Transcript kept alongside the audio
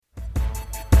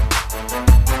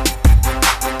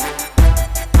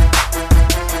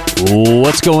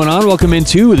What's going on? Welcome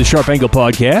into the Sharp Angle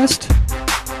Podcast.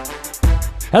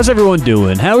 How's everyone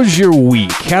doing? How's your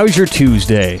week? How's your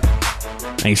Tuesday?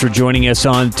 Thanks for joining us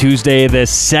on Tuesday the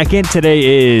 2nd.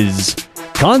 Today is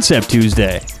Concept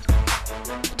Tuesday.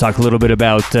 Talk a little bit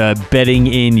about betting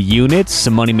in units,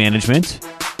 some money management.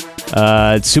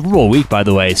 It's Super Bowl week, by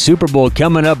the way. Super Bowl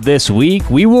coming up this week.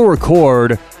 We will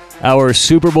record our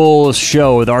Super Bowl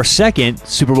show with our second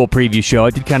Super Bowl preview show.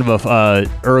 I did kind of a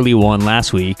early one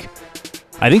last week.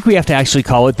 I think we have to actually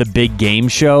call it the Big Game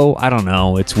Show. I don't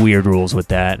know. It's weird rules with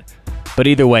that. But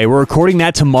either way, we're recording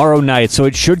that tomorrow night, so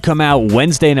it should come out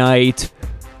Wednesday night,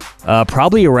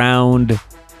 probably around,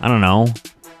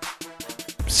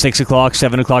 6 o'clock,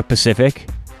 7 o'clock Pacific.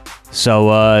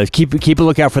 So keep a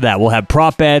lookout for that. We'll have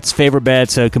prop bets, favorite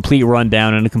bets, a complete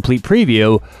rundown, and a complete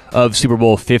preview of Super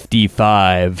Bowl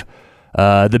 55.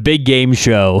 The Big Game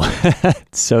Show.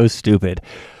 It's so stupid.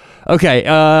 Okay,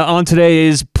 on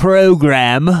today's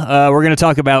program, we're going to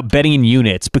talk about betting in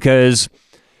units because,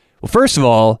 well, first of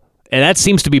all, and that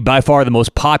seems to be by far the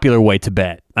most popular way to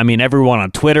bet. I mean, everyone on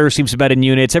Twitter seems to bet in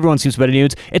units. Everyone seems to bet in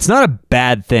units. It's not a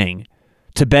bad thing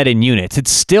to bet in units.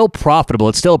 It's still profitable.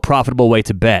 It's still a profitable way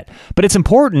to bet. But it's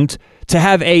important to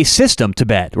have a system to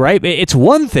bet, right? It's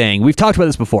one thing. We've talked about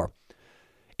this before.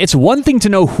 It's one thing to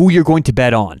know who you're going to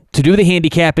bet on, to do the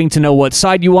handicapping, to know what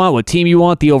side you want, what team you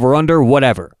want, the over-under,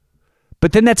 whatever.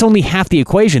 But then that's only half the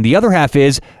equation. The other half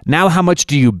is, now how much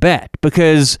do you bet?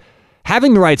 Because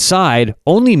having the right side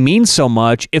only means so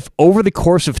much if over the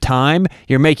course of time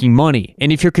you're making money.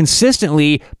 And if you're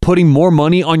consistently putting more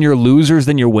money on your losers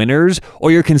than your winners, or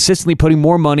you're consistently putting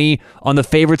more money on the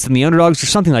favorites than the underdogs or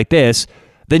something like this,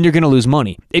 then you're going to lose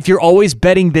money. If you're always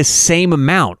betting this same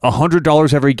amount,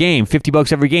 $100 every game,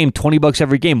 $50 every game, $20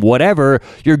 every game, whatever,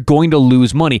 you're going to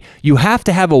lose money. You have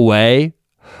to have a way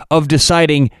of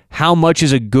deciding how much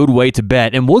is a good way to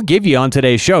bet. And we'll give you on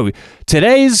today's show.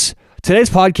 Today's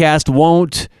podcast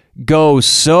won't go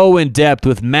so in depth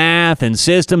with math and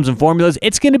systems and formulas.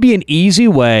 It's going to be an easy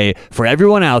way for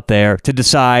everyone out there to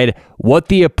decide what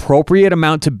the appropriate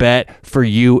amount to bet for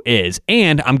you is.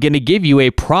 And I'm going to give you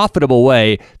a profitable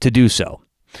way to do so.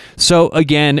 So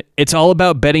again, it's all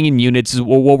about betting in units is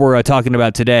what we're talking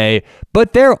about today,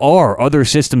 but there are other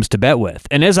systems to bet with.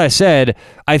 And as I said,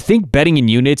 I think betting in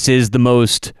units is the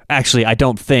most, actually, I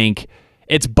don't think,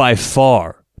 it's by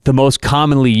far the most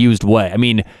commonly used way. I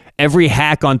mean, every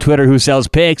hack on Twitter who sells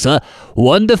picks,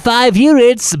 1 to 5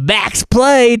 units, max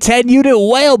play, 10 unit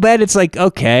whale bet. It's like,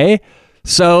 okay,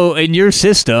 so in your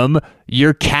system,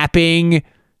 you're capping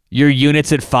your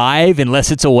units at 5,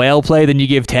 unless it's a whale play, then you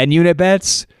give 10 unit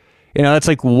bets. That's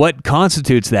like, what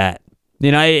constitutes that?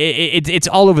 It's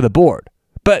all over the board.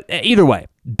 But either way,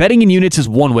 betting in units is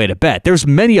one way to bet. There's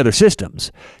many other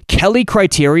systems. Kelly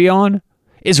Criterion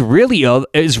is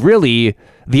really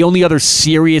the only other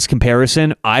serious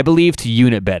comparison, I believe, to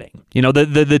unit betting.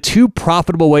 The two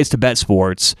profitable ways to bet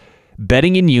sports,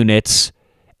 betting in units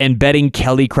and betting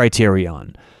Kelly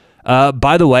Criterion.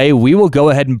 By the way, we will go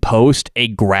ahead and post a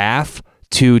graph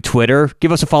to Twitter.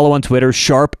 Give us a follow on Twitter,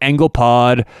 Sharp Angle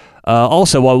Pod.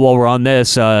 Also, while we're on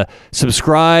this,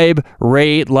 subscribe,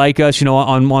 rate, like us,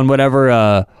 on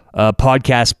whatever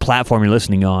podcast platform you're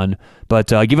listening on. But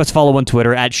give us a follow on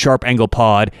Twitter at Sharp Angle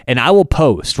Pod, and I will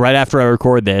post right after I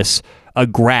record this a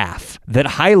graph that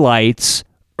highlights,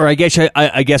 or I guess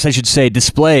I should say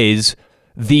displays,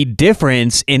 the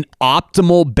difference in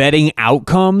optimal betting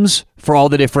outcomes for all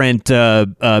the different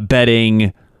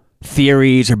betting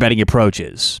theories or betting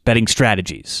approaches, betting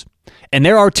strategies. And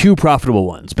there are two profitable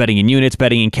ones, betting in units,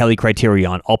 betting in Kelly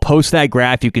Criterion. I'll post that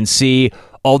graph. You can see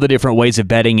all the different ways of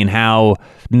betting and how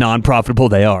non-profitable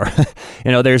they are.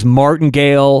 There's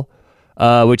Martingale,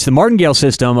 which the Martingale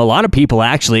system, a lot of people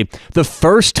actually, the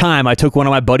first time I took one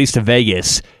of my buddies to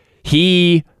Vegas,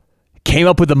 he came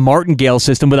up with the Martingale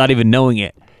system without even knowing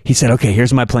it. He said, okay,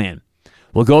 here's my plan.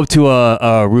 We'll go up to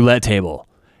a roulette table.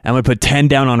 I'm going to put 10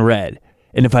 down on red.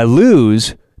 And if I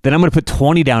lose, then I'm going to put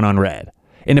 20 down on red.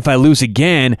 And if I lose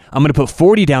again, I'm going to put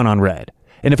 40 down on red.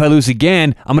 And if I lose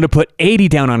again, I'm going to put 80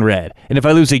 down on red. And if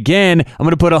I lose again, I'm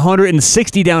going to put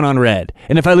 160 down on red.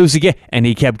 And if I lose again, and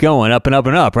he kept going up and up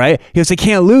and up, right? He goes, I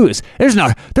can't lose. They're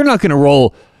not going to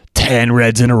roll 10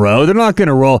 reds in a row. They're not going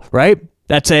to roll, right?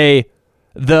 That's the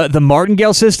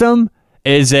Martingale system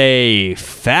is a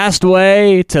fast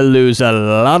way to lose a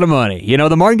lot of money.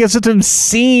 The Martingale system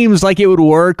seems like it would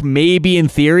work maybe in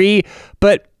theory,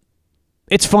 but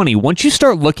it's funny. Once you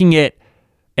start looking at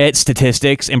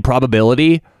statistics and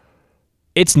probability,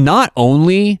 it's not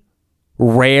only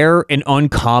rare and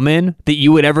uncommon that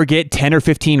you would ever get 10 or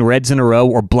 15 reds in a row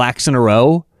or blacks in a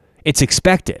row. It's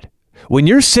expected. When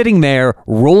you're sitting there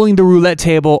rolling the roulette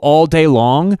table all day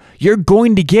long, you're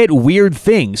going to get weird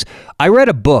things. I read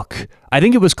a book. I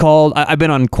think it was called, I've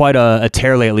been on quite a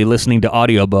tear lately listening to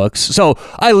audiobooks. So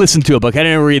I listened to a book. I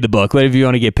didn't read the book. What if you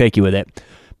want to get picky with it?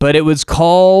 But it was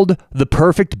called The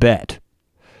Perfect Bet.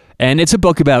 And it's a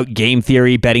book about game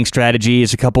theory, betting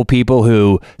strategies, a couple people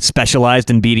who specialized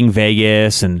in beating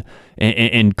Vegas and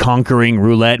conquering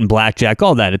roulette and blackjack,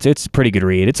 all that. It's a pretty good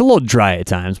read. It's a little dry at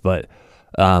times, but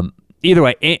either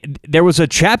way, there was a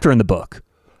chapter in the book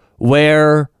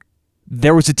where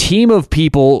there was a team of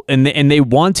people and they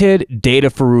wanted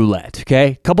data for roulette,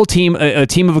 okay? A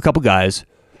team of a couple guys,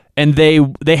 and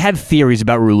they had theories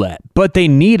about roulette, but they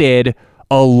needed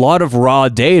a lot of raw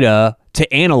data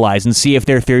to analyze and see if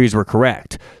their theories were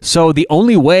correct. So the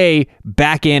only way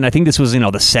back in, I think this was, the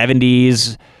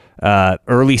 70s,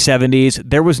 early 70s,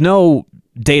 there was no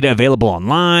data available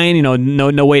online,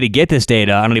 no way to get this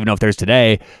data. I don't even know if there's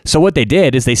today. So what they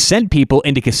did is they sent people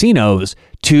into casinos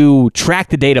to track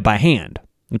the data by hand,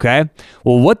 okay?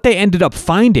 Well, what they ended up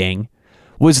finding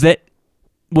was that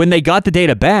when they got the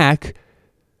data back,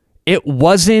 it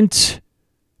wasn't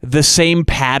the same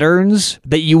patterns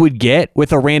that you would get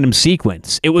with a random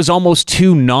sequence. It was almost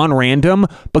too non-random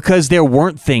because there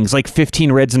weren't things like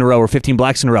 15 reds in a row or 15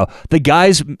 blacks in a row. The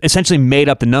guys essentially made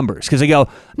up the numbers because they go,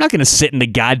 I'm not going to sit in the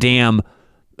goddamn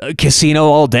casino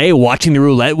all day watching the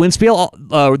roulette wheel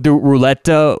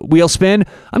spin.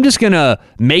 I'm just going to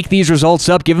make these results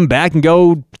up, give them back, and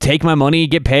go take my money,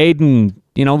 get paid, and,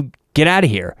 get out of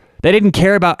here. They didn't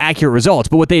care about accurate results,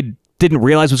 but what they didn't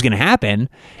realize was going to happen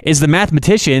is the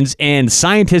mathematicians and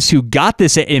scientists who got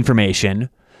this information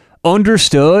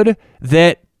understood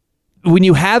that when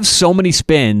you have so many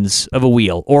spins of a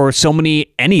wheel or so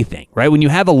many anything, right? When you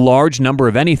have a large number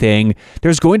of anything,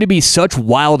 there's going to be such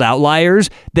wild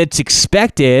outliers that's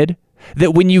expected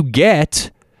that when you get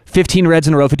 15 reds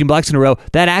in a row, 15 blacks in a row,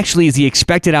 that actually is the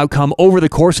expected outcome over the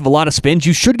course of a lot of spins.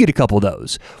 You should get a couple of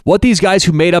those. What these guys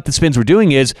who made up the spins were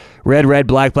doing is red, red,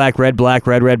 black, black, red, black,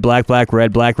 red, red, black, black,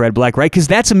 red, black, red, black, right? Because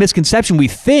that's a misconception. We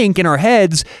think in our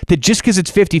heads that just because it's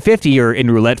 50-50 or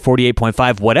in roulette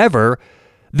 48.5, whatever,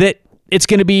 that it's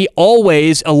going to be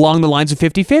always along the lines of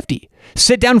 50-50.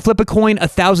 Sit down and flip a coin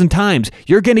 1,000 times.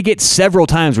 You're going to get several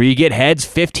times where you get heads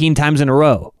 15 times in a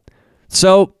row.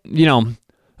 So,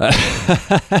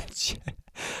 it's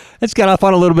got off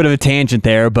on a little bit of a tangent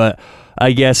there, but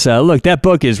I guess, look, that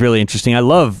book is really interesting. I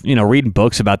love, reading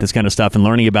books about this kind of stuff and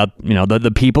learning about,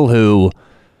 the people who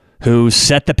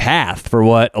set the path for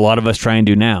what a lot of us try and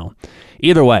do now.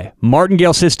 Either way,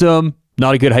 martingale system,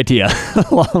 not a good idea.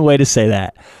 Long way to say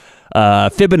that.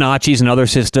 Fibonacci's another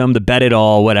system, the bet it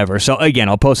all, whatever. So again,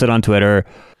 I'll post it on Twitter.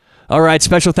 All right,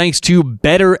 special thanks to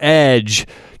Better Edge.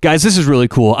 Guys, this is really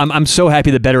cool. I'm so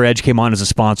happy that Better Edge came on as a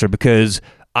sponsor because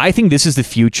I think this is the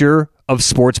future of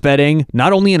sports betting,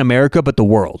 not only in America, but the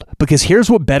world. Because here's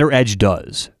what Better Edge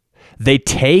does. They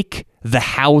take the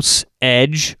house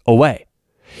edge away.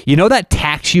 You know that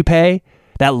tax you pay?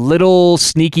 That little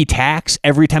sneaky tax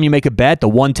every time you make a bet, the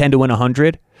 110 to win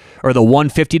 100? Or the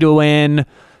 150 to win,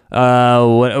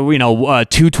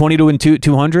 220 to win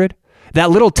 200? That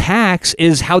little tax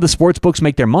is how the sports books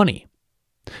make their money.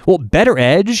 Well, Better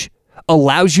Edge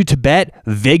allows you to bet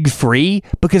VIG-free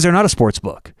because they're not a sports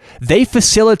book. They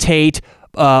facilitate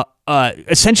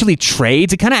essentially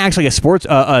trades. It kind of acts like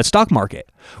a stock market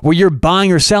where you're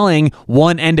buying or selling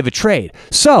one end of a trade.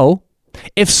 So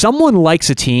if someone likes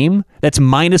a team that's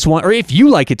 -1, or if you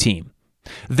like a team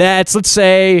that's, let's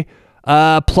say,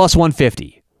 plus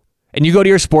 150, and you go to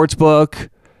your sports book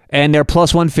and they're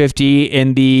plus 150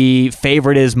 and the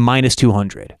favorite is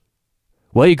 -200.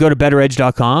 Well, you go to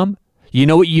betteredge.com. You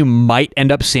know what you might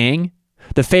end up seeing?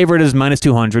 The favorite is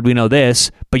 -200. We know this,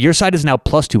 but your side is now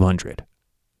plus 200.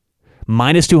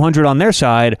 -200 on their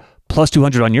side, plus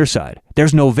 200 on your side.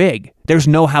 There's no VIG. There's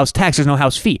no house tax. There's no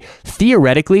house fee.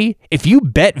 Theoretically, if you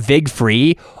bet VIG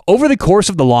free over the course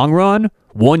of the long run,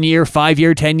 1 year, 5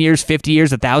 year, 10 years, 50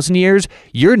 years, 1,000 years,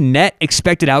 your net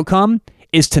expected outcome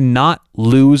is to not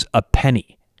lose a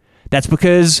penny. That's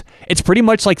because it's pretty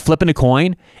much like flipping a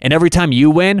coin, and every time you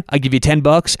win, I give you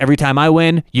 $10. Every time I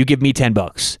win, you give me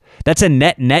 $10. That's a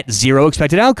net zero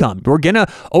expected outcome.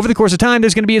 Over the course of time,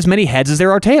 there's gonna be as many heads as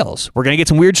there are tails. We're gonna get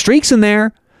some weird streaks in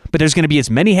there, but there's gonna be as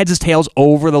many heads as tails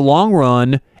over the long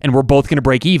run, and we're both gonna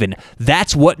break even.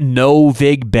 That's what no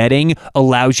VIG betting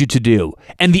allows you to do.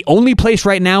 And the only place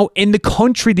right now in the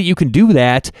country that you can do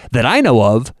that I know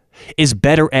of, is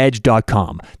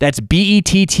betteredge.com. That's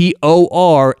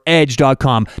BETTOR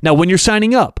edge.com. Now, when you're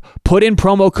signing up, put in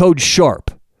promo code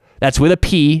SHARP. That's with a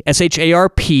P,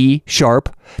 SHARP, SHARP.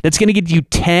 That's going to get you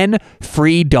 $10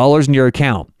 free in your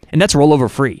account. and that's rollover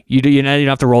free. You don't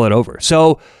have to roll it over.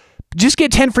 So just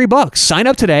get 10 free bucks. Sign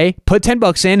up today, put 10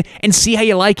 bucks in, and see how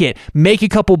you like it. Make a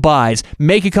couple buys,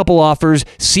 make a couple offers,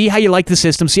 see how you like the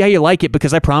system, see how you like it,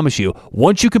 because I promise you,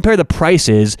 once you compare the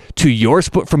prices to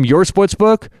from your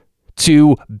sportsbook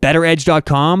to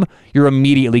bettoredge.com, you're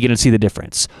immediately going to see the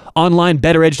difference. Online,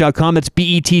 bettoredge.com, that's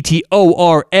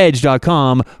BETTOR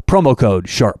edge.com, promo code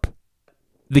SHARP.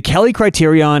 The Kelly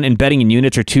Criterion and betting in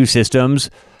units are two systems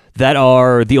that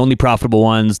are the only profitable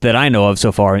ones that I know of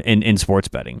so far in sports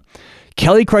betting.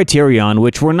 Kelly Criterion,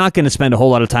 which we're not going to spend a whole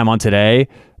lot of time on today,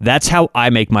 that's how I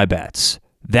make my bets.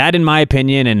 That, in my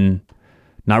opinion, and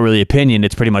not really opinion,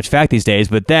 it's pretty much fact these days,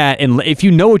 but that, and if you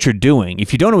know what you're doing,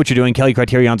 if you don't know what you're doing, Kelly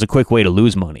Criterion's a quick way to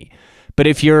lose money. But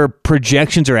if your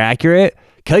projections are accurate,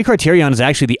 Kelly Criterion is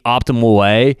actually the optimal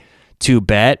way to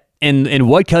bet. And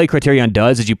what Kelly Criterion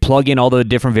does is you plug in all the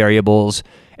different variables,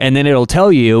 and then it'll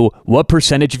tell you what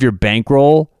percentage of your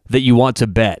bankroll that you want to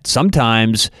bet.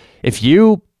 Sometimes, if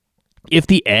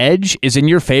the edge is in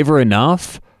your favor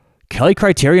enough, Kelly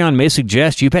Criterion may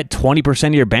suggest you bet 20%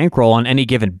 of your bankroll on any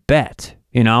given bet,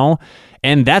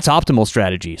 And that's optimal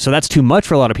strategy. So that's too much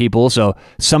for a lot of people. So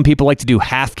some people like to do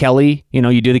half Kelly.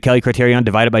 You do the Kelly Criterion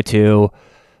divided by 2.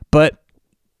 But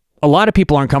a lot of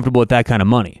people aren't comfortable with that kind of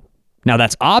money. Now,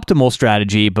 that's optimal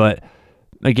strategy, but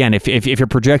again, if your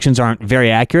projections aren't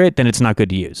very accurate, then it's not good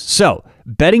to use. So,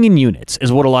 betting in units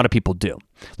is what a lot of people do.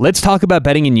 Let's talk about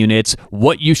betting in units,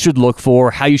 what you should look for,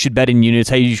 how you should bet in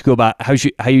units, how you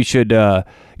should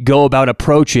go about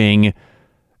approaching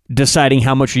deciding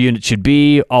how much your unit should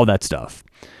be, all that stuff.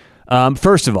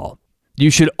 First of all, you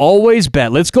should always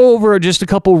bet. Let's go over just a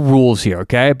couple rules here,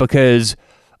 okay? Because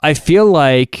I feel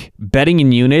like betting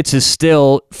in units is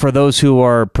still, for those who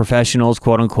are professionals,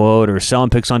 quote unquote, or selling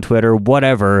picks on Twitter,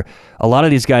 whatever, a lot of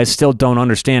these guys still don't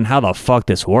understand how the fuck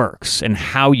this works and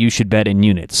how you should bet in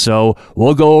units. So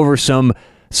we'll go over some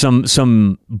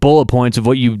bullet points of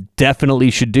what you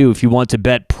definitely should do if you want to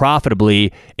bet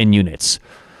profitably in units.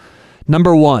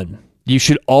 Number 1, you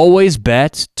should always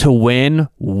bet to win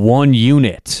 1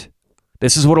 unit.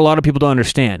 This is what a lot of people don't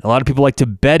understand. A lot of people like to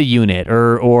bet a unit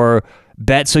or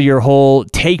bet so your whole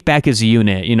take back is a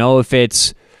unit.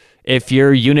 If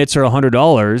your units are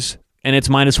 $100 and it's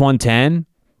minus 110,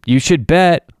 you should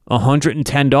bet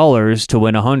 $110 to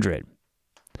win 100.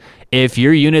 If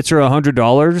your units are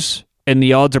 $100 and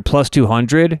the odds are plus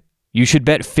 200, you should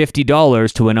bet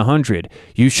 $50 to win 100.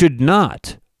 You should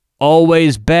not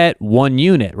always bet 1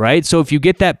 unit, right? So if you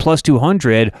get that plus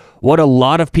 200, what a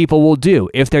lot of people will do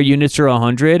if their units are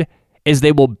 100 is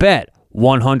they will bet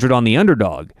 100 on the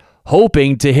underdog,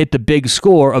 hoping to hit the big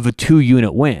score of a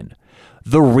 2-unit win.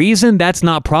 The reason that's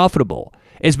not profitable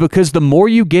is because the more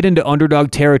you get into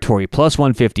underdog territory, plus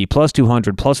 150, plus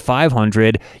 200, plus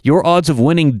 500, your odds of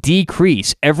winning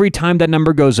decrease. Every time that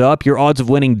number goes up, your odds of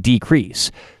winning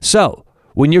decrease. So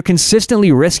when you're consistently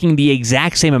risking the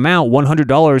exact same amount,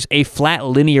 $100, a flat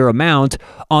linear amount,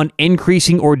 on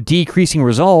increasing or decreasing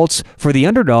results for the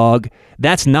underdog,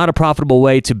 that's not a profitable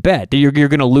way to bet. You're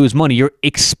going to lose money. Your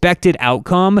expected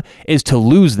outcome is to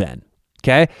lose then.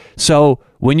 Okay? So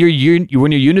when your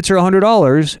units are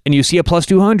 $100 and you see a plus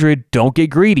 200, don't get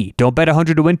greedy. Don't bet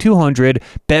 100 to win 200.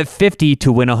 Bet 50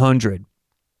 to win 100.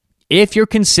 If you're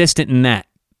consistent in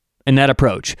that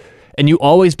approach, and you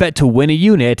always bet to win a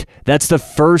unit, that's the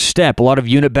first step a lot of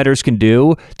unit bettors can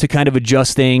do to kind of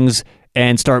adjust things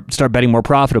and start betting more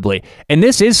profitably. And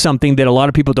this is something that a lot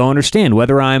of people don't understand,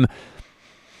 whether I'm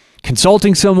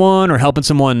consulting someone or helping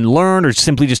someone learn or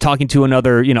simply just talking to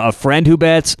a friend who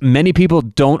bets. Many people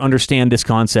don't understand this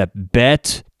concept.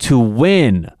 Bet to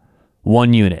win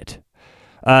 1 unit.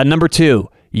 Number 2,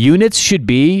 units should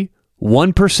be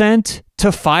 1% to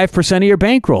 5% of your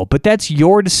bankroll, but that's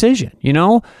your decision,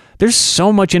 There's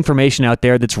so much information out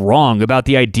there that's wrong about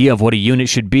the idea of what a unit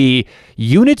should be.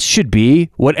 Units should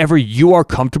be whatever you are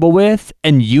comfortable with,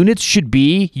 and units should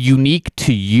be unique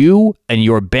to you and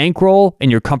your bankroll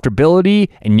and your comfortability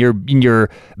and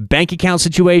your bank account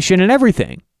situation and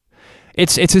everything.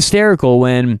 It's hysterical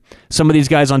when some of these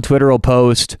guys on Twitter will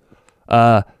post,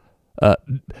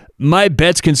 my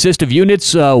bets consist of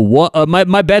units.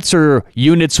 My bets are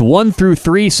units 1 through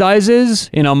 3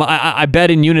 sizes. I bet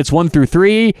in units 1 through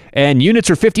 3, and units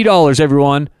are $50.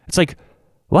 Everyone, it's like,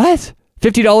 what?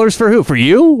 $50 for who? For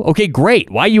you? Okay,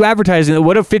 great. Why are you advertising that?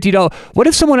 What if $50? What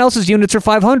if someone else's units are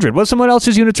 500? What if someone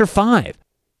else's units are 5?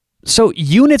 So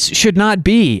units should not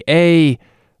be a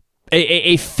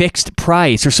fixed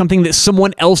price or something that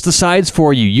someone else decides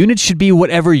for you. Units should be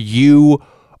whatever you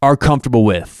are comfortable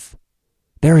with.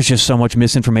 There is just so much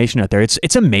misinformation out there.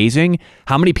 It's amazing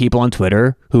how many people on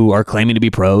Twitter who are claiming to be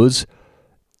pros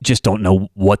just don't know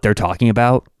what they're talking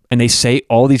about. And they say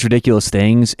all these ridiculous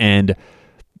things. And,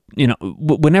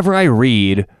 whenever I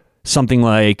read something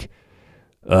like,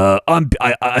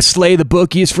 I slay the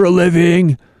bookies for a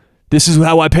living. This is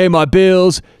how I pay my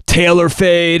bills. Tailor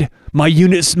fade. My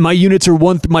units are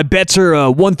my bets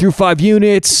are 1 through 5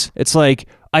 units. It's like,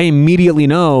 I immediately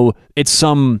know it's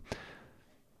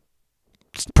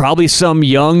probably some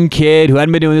young kid who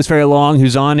hadn't been doing this very long,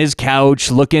 who's on his couch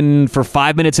looking for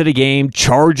 5 minutes at a game,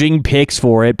 charging picks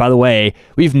for it. By the way,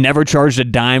 we've never charged a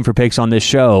dime for picks on this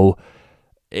show.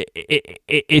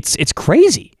 It's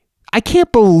crazy. I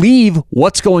can't believe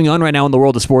what's going on right now in the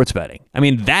world of sports betting. I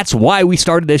mean, that's why we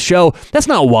started this show. That's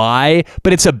not why,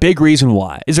 but it's a big reason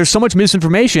why. Is there so much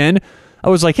misinformation? I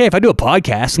was like, hey, if I do a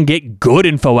podcast and get good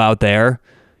info out there,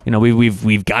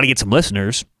 we've got to get some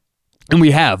listeners. And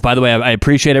we have. By the way, I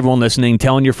appreciate everyone listening,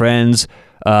 telling your friends.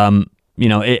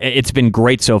 It's been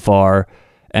great so far.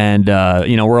 And,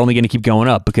 we're only going to keep going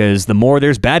up because the more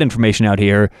there's bad information out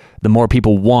here, the more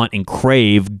people want and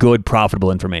crave good,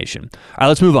 profitable information. All right,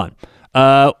 let's move on.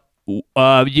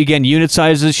 Again, unit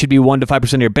sizes should be 1 to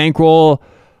 5% of your bankroll,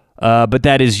 but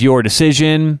that is your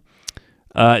decision.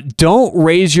 Don't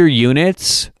raise your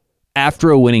units after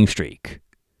a winning streak.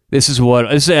 That's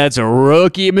a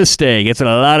rookie mistake. It's what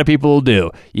a lot of people will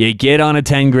do. You get on a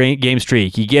 10-game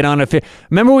streak. You get on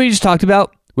remember what we just talked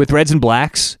about with Reds and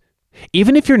Blacks?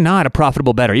 Even if you're not a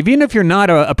profitable bettor, even if you're not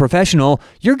a professional,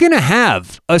 you're going to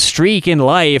have a streak in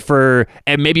life or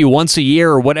maybe once a year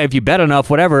or whatever, if you bet enough,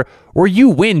 whatever, where you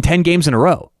win 10 games in a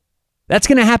row. That's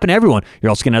going to happen to everyone. You're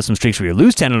also going to have some streaks where you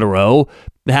lose 10 in a row.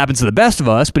 That happens to the best of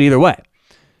us, but either way.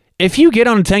 If you get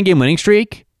on a 10-game winning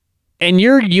streak and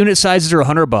your unit sizes are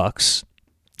 $100,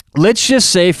 let's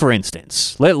just say, for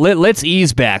instance, let's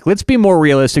ease back. Let's be more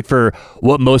realistic for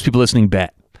what most people listening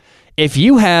bet. If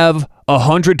you have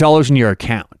 $100 in your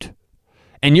account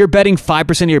and you're betting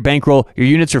 5% of your bankroll, your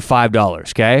units are $5,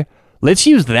 okay? Let's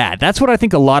use that. That's what I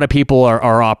think a lot of people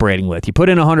are operating with. You put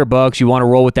in $100, you want to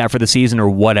roll with that for the season or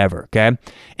whatever, okay?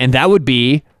 And that would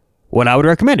be what I would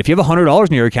recommend. If you have $100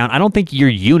 in your account, I don't think your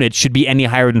units should be any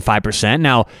higher than 5%.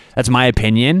 Now, that's my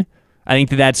opinion. I think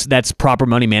that's proper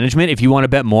money management. If you want to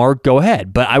bet more, go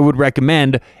ahead. But I would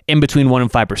recommend in between 1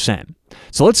 and 5%.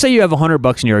 So let's say you have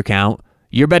 $100 in your account.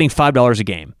 You're betting $5 a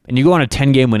game, and you go on a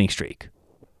 10-game winning streak.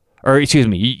 Or, excuse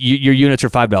me, your units are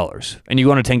 $5, and you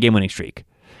go on a 10-game winning streak.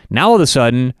 Now, all of a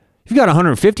sudden, you've got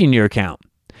 $150 in your account.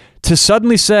 To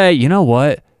suddenly say, you know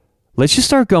what, let's just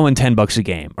start going $10 a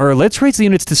game, or let's raise the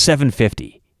units to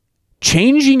 $750.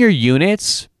 Changing your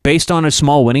units based on a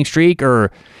small winning streak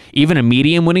or even a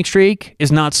medium winning streak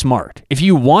is not smart. If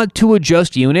you want to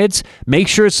adjust units, make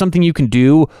sure it's something you can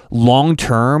do long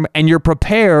term and you're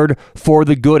prepared for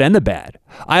the good and the bad.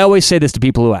 I always say this to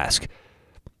people who ask.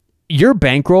 Your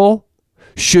bankroll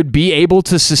should be able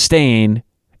to sustain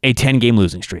a 10-game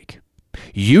losing streak.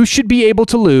 You should be able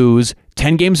to lose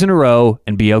 10 games in a row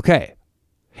and be okay.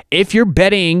 If you're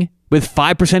betting with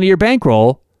 5% of your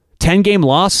bankroll, 10-game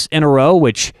loss in a row,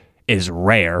 which is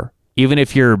rare, even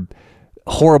if you're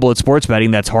horrible at sports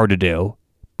betting, that's hard to do.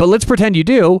 But let's pretend you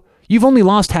do. You've only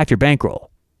lost half your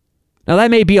bankroll. Now,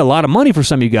 that may be a lot of money for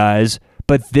some of you guys,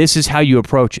 but this is how you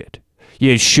approach it.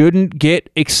 You shouldn't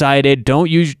get excited. Don't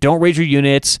raise your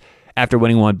units after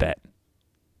winning one bet.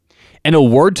 And a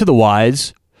word to the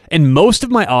wise, and most of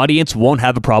my audience won't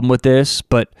have a problem with this,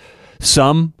 but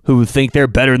some who think they're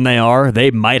better than they are,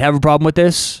 they might have a problem with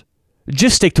this.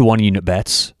 Just stick to 1-unit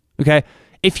bets, okay?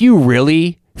 If you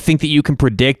really think that you can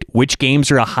predict which games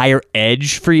are a higher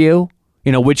edge for you,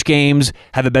 which games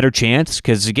have a better chance,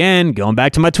 because again, going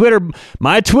back to my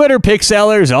Twitter pick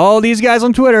sellers, all these guys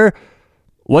on Twitter,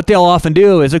 what they'll often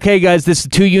do is, okay, guys, this is a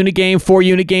 2-unit game,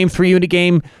 4-unit game, 3-unit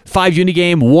game, 5-unit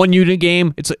game, 1-unit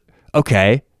game. It's like,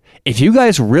 okay, if you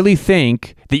guys really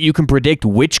think that you can predict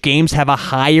which games have a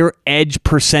higher edge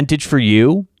percentage for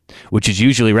you, which is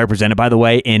usually represented, by the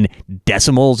way, in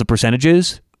decimals of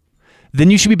percentages, then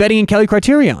you should be betting in Kelly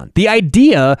Criterion. The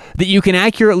idea that you can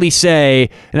accurately say,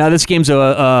 now this game's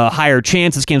a higher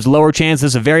chance, this game's a lower chance, this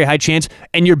is a very high chance,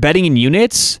 and you're betting in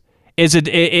units is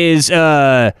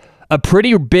a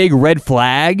pretty big red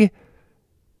flag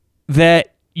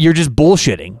that you're just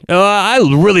bullshitting. I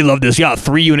really love this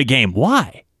 3-unit game.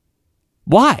 Why?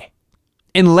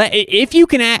 If you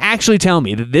can actually tell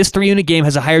me that this 3-unit game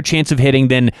has a higher chance of hitting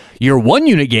than your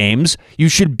 1-unit games, you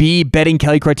should be betting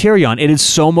Kelly Criterion. It is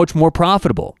so much more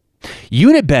profitable.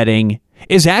 Unit betting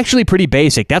is actually pretty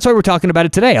basic. That's why we're talking about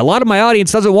it today. A lot of my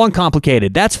audience doesn't want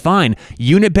complicated. That's fine.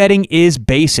 Unit betting is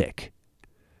basic.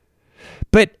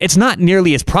 But it's not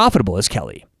nearly as profitable as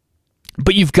Kelly.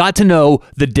 But you've got to know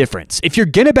the difference. If you're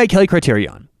going to bet Kelly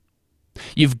Criterion,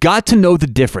 You've got to know the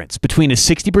difference between a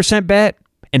 60% bet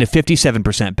and a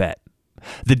 57% bet.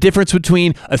 The difference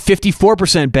between a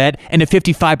 54% bet and a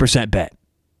 55% bet.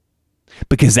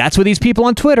 Because that's what these people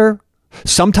on Twitter,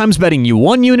 sometimes betting you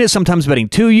 1 unit, sometimes betting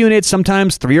 2 units,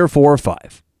 sometimes 3 or 4 or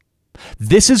 5.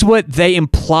 This is what they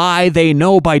imply they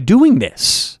know by doing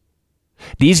this.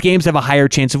 These games have a higher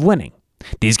chance of winning.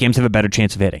 These games have a better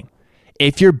chance of hitting.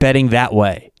 If you're betting that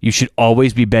way, you should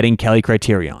always be betting Kelly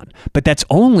Criterion. But that's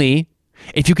only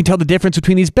if you can tell the difference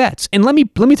between these bets. And let me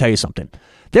tell you something.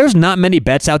 There's not many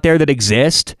bets out there that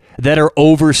exist that are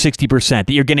over 60%,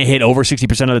 that you're going to hit over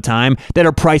 60% of the time, that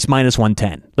are priced minus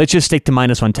 110. Let's just stick to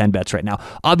minus 110 bets right now.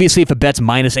 Obviously, if a bet's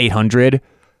minus 800,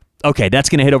 okay, that's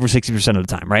going to hit over 60% of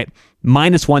the time, right?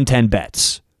 Minus 110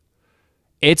 bets.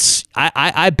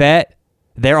 I bet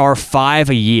there are 5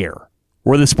 a year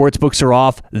where the sports books are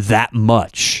off that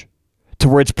much to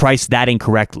where it's priced that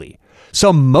incorrectly.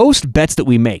 So most bets that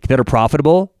we make that are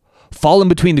profitable fall in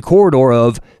between the corridor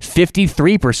of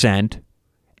 53%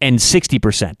 and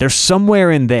 60%. They're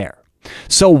somewhere in there.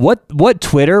 So what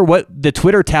the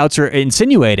Twitter touts are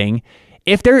insinuating,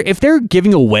 if they're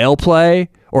giving a whale play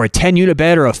or a 10-unit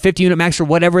bet or a 50-unit max or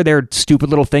whatever their stupid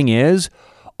little thing is,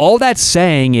 all that's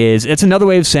saying is, it's another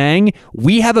way of saying,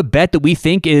 we have a bet that we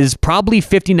think is probably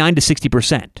 59 to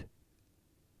 60%.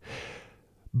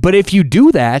 But if you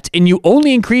do that and you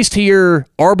only increase to your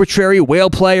arbitrary whale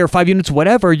play or 5 units,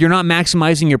 whatever, you're not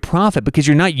maximizing your profit because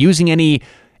you're not using any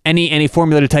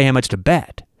formula to tell you how much to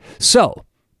bet. So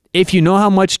if you know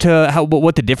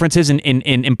what the difference is in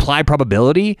implied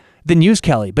probability, then use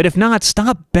Kelly. But if not,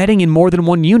 stop betting in more than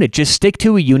 1 unit. Just stick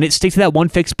to a unit, stick to that one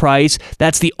fixed price.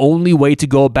 That's the only way to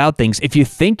go about things. If you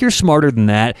think you're smarter than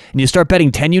that and you start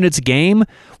betting 10 units a game,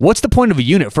 what's the point of a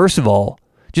unit? First of all,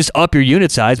 just up your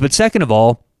unit size. But second of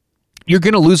all, you're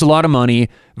going to lose a lot of money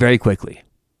very quickly.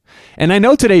 And I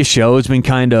know today's show has been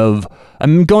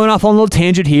I'm going off on a little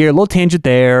tangent here, a little tangent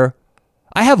there.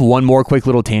 I have one more quick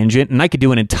little tangent, and I could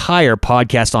do an entire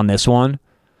podcast on this one,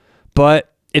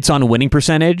 but it's on winning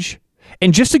percentage.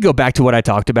 And just to go back to what I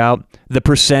talked about, the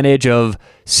percentage of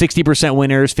 60%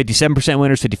 winners, 57%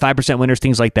 winners, 55% winners,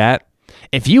 things like that.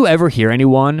 If you ever hear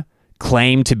anyone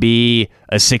claim to be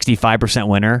a 65%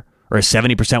 winner or a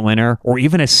 70% winner or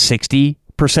even a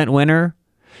 60% winner,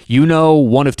 you know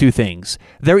one of 2 things.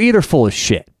 They're either full of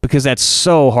shit because that's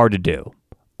so hard to do,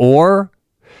 or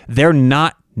they're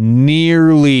not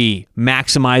nearly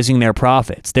maximizing their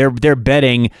profits. They're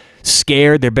betting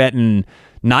scared. They're betting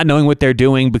not knowing what they're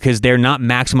doing because they're not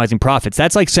maximizing profits.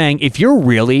 That's like saying if you're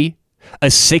really a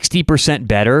 60%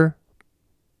 bettor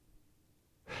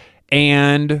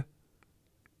and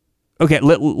okay,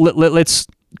 let's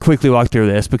quickly walk through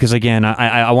this because again,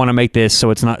 I want to make this so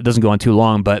it doesn't go on too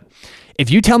long. But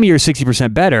if you tell me you're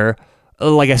 60% bettor,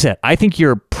 like I said, I think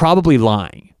you're probably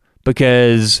lying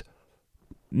because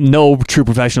no true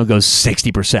professional goes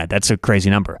 60%. That's a crazy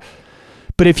number.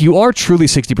 But if you are truly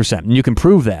 60% and you can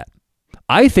prove that,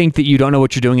 I think that you don't know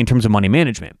what you're doing in terms of money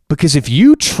management. Because if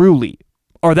you truly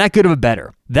are that good of a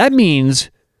bettor, that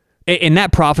means, and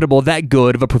that profitable, that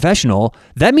good of a professional,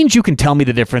 that means you can tell me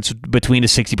the difference between a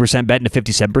 60% bet and a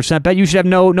 57% bet. You should have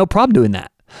no problem doing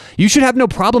that. You should have no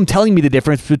problem telling me the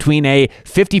difference between a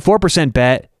 54%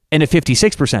 bet and a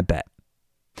 56% bet.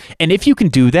 And if you can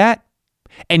do that,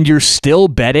 and you're still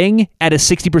betting at a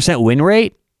 60% win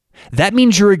rate, that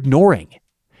means you're ignoring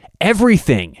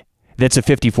everything that's a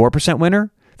 54%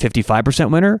 winner, 55%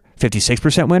 winner,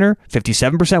 56% winner,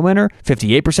 57% winner,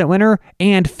 58% winner,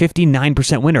 and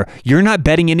 59% winner. You're not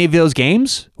betting any of those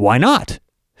games? Why not?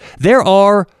 There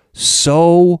are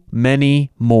so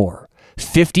many more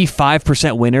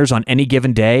 55% winners on any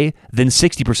given day than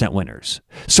 60% winners.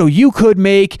 So you could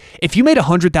if you made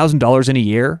 $100,000 in a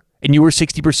year and you were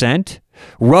 60%,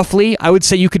 roughly, I would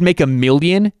say you could make $1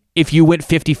 million if you went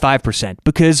 55%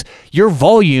 because your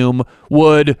volume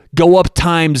would go up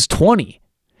times 20.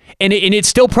 And it's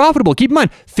still profitable. Keep in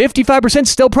mind, 55% is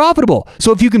still profitable.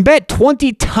 So if you can bet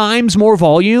 20 times more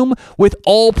volume with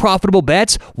all profitable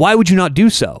bets, why would you not do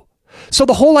so? So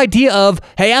the whole idea of,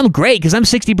 hey, I'm great because I'm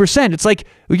 60%, it's like,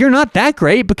 well, you're not that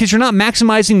great because you're not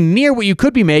maximizing near what you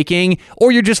could be making,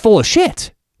 or you're just full of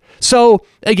shit. So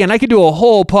again, I could do a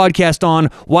whole podcast on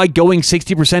why going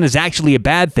 60% is actually a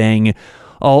bad thing.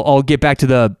 I'll get back to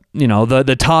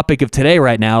the topic of today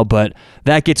right now, but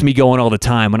that gets me going all the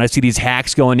time. When I see these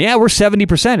hacks going, yeah, we're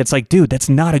 70%, it's like, dude, that's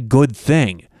not a good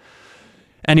thing.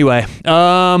 Anyway,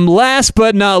 last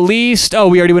but not least,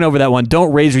 we already went over that one.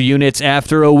 Don't raise your units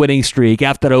after a winning streak.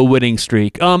 I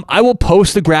will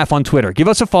post the graph on Twitter. Give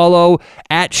us a follow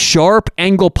at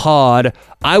 @SharpAnglePod.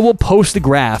 I will post the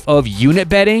graph of unit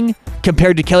betting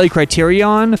compared to Kelly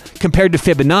Criterion, compared to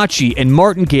Fibonacci and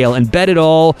Martingale and Bet It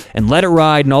All and Let It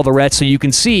Ride and all the rest, so you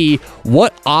can see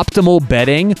what optimal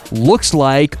betting looks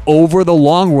like over the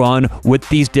long run with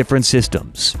these different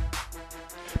systems.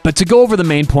 But to go over the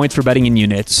main points for betting in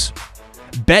units,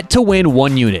 bet to win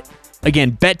 1 unit.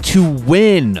 Again, bet to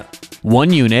win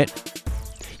 1 unit.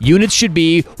 Units should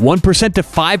be 1% to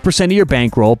 5% of your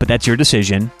bankroll, but that's your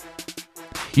decision.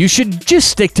 You should just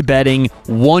stick to betting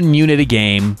 1 unit a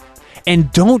game,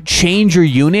 and don't change your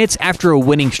units after a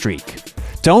winning streak.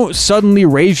 Don't suddenly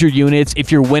raise your units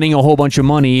if you're winning a whole bunch of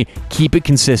money. Keep it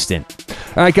consistent.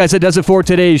 All right, guys, that does it for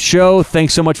today's show.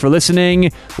 Thanks so much for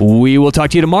listening. We will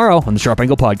talk to you tomorrow on the Sharp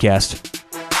Angle Podcast.